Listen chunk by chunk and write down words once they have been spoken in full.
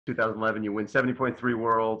2011, you win 70.3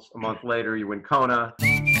 Worlds. A month later, you win Kona.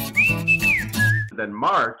 Then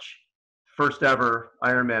March, first ever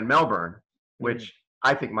Ironman Melbourne, which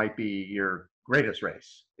I think might be your greatest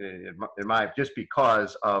race, in just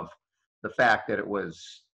because of the fact that it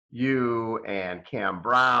was you and Cam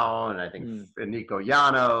Brown, and I think and Nico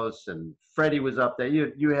Llanos, and Freddie was up there.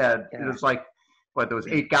 You had it was like, what, there was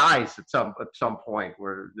 8 guys at some point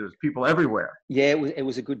where there's people everywhere. Yeah, it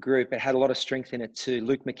was a good group. It had a lot of strength in it too.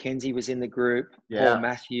 Luke McKenzie was in the group. Paul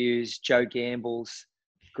Matthews, Joe Gambles,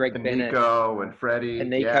 Greg Bennett, Nico and Freddie. And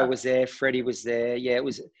Nico was there. Freddie was there. Yeah, it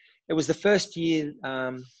was the first year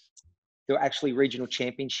there were actually regional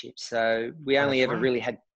championships. So we only ever really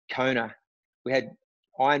had Kona. We had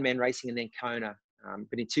Ironman racing and then Kona.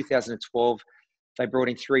 But in 2012, they brought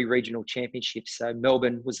in 3 regional championships. So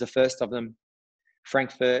Melbourne was the first of them.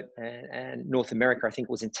 Frankfurt and North America, I think,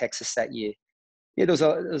 was in Texas that year. Yeah, there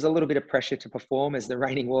was a little bit of pressure to perform as the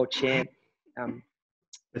reigning world champ.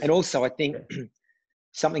 And also, I think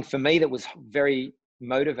something for me that was very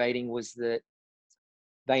motivating was that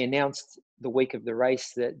they announced the week of the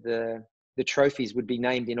race that the trophies would be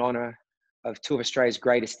named in honour of 2 of Australia's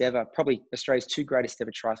greatest ever, probably Australia's 2 greatest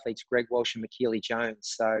ever triathletes, Greg Walsh and McKeely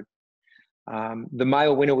Jones. So the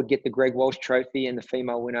male winner would get the Greg Walsh trophy and the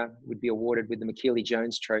female winner would be awarded with the McKeely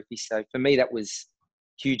Jones trophy. So for me, that was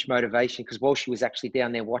huge motivation because Walsh was actually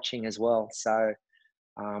down there watching as well. So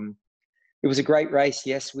it was a great race.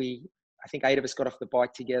 Yes, I think 8 of us got off the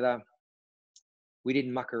bike together. We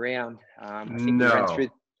didn't muck around. I think we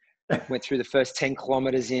went through the first 10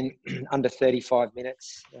 kilometers in under 35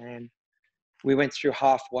 minutes. And we went through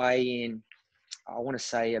halfway in, I want to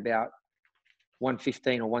say about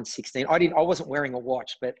 1:15 or 1:16. I wasn't wearing a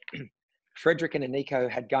watch, but Frederick and Nico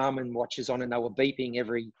had Garmin watches on and they were beeping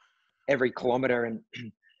every kilometer and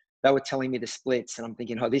they were telling me the splits. And I'm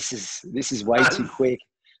thinking, oh, this is way too quick.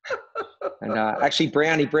 And actually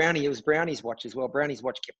Brownie, it was Brownie's watch as well. Brownie's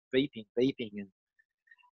watch kept beeping. And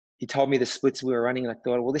he told me the splits we were running. And I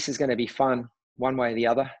thought, well, this is going to be fun one way or the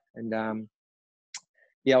other. And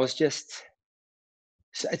I was just,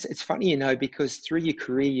 so it's funny, because through your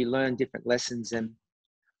career, you learn different lessons. And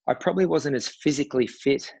I probably wasn't as physically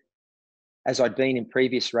fit as I'd been in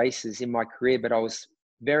previous races in my career, but I was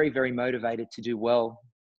very, very motivated to do well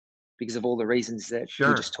because of all the reasons that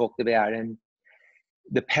you just talked about. And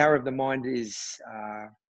the power of the mind is,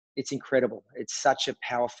 it's incredible. It's such a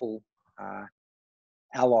powerful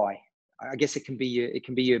ally. I guess it can be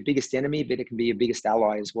your biggest enemy, but it can be your biggest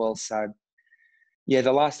ally as well. So yeah,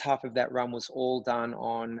 the last half of that run was all done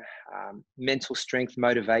on mental strength,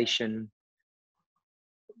 motivation,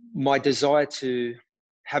 my desire to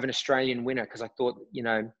have an Australian winner, because I thought,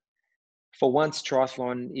 for once,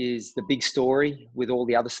 triathlon is the big story with all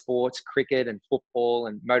the other sports, cricket and football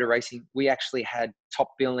and motor racing. We actually had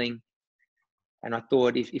top billing. And I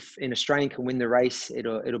thought if an Australian can win the race,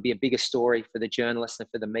 it'll be a bigger story for the journalists and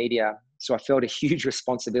for the media. So I felt a huge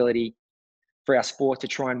responsibility for our sport to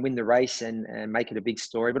try and win the race and make it a big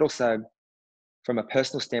story. But also from a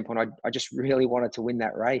personal standpoint, I just really wanted to win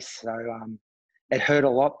that race. So it hurt a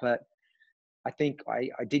lot, but I think I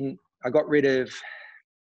got rid of,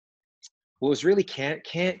 well, it was really Cam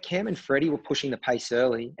and Freddie were pushing the pace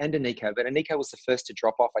early, and Nico, but Nico was the first to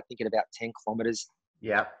drop off, I think, at about 10 kilometers.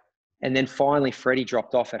 Yeah. And then finally Freddie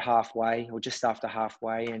dropped off at halfway or just after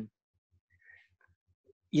halfway. And,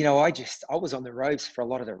 I was on the ropes for a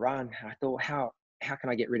lot of the run. I thought, how can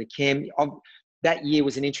I get rid of Cam? That year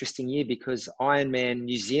was an interesting year because Ironman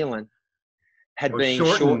New Zealand had been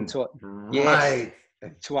shortened to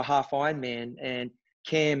a half Ironman. And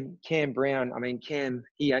Cam Brown, Cam,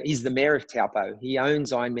 he's the mayor of Taupo. He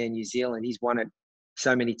owns Ironman New Zealand. He's won it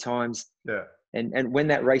so many times. Yeah. And when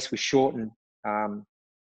that race was shortened,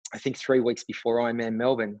 I think 3 weeks before Ironman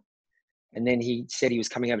Melbourne, and then he said he was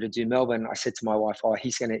coming over to do Melbourne, I said to my wife, oh,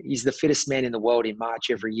 he's the fittest man in the world in March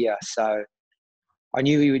every year. So I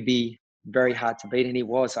knew he would be very hard to beat, and he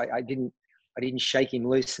was. I didn't shake him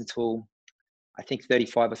loose until I think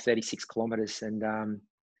 35 or 36 kilometers. And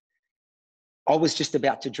I was just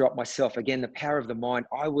about to drop myself. Again, the power of the mind.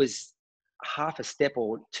 I was half a step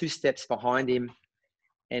or 2 steps behind him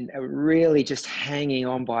and really just hanging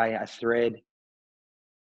on by a thread.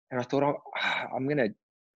 And I thought, I'm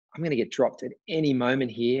gonna get dropped at any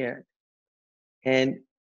moment here. And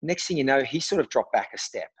next thing you know, he sort of dropped back a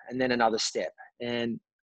step and then another step. And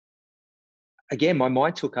again, my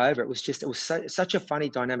mind took over. It was such a funny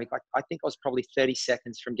dynamic. I think I was probably 30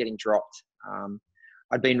 seconds from getting dropped.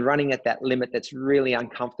 I'd been running at that limit that's really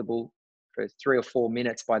uncomfortable for 3 or 4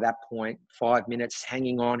 minutes by that point, 5 minutes,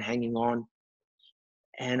 hanging on.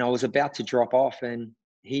 And I was about to drop off. And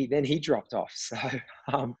he dropped off. So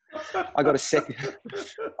I got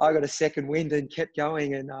a second wind and kept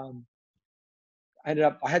going, and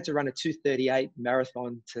I had to run a 2:38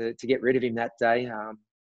 marathon to get rid of him that day.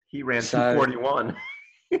 He ran so 2:41.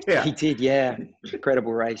 Yeah. He did, yeah.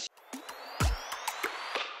 Incredible race.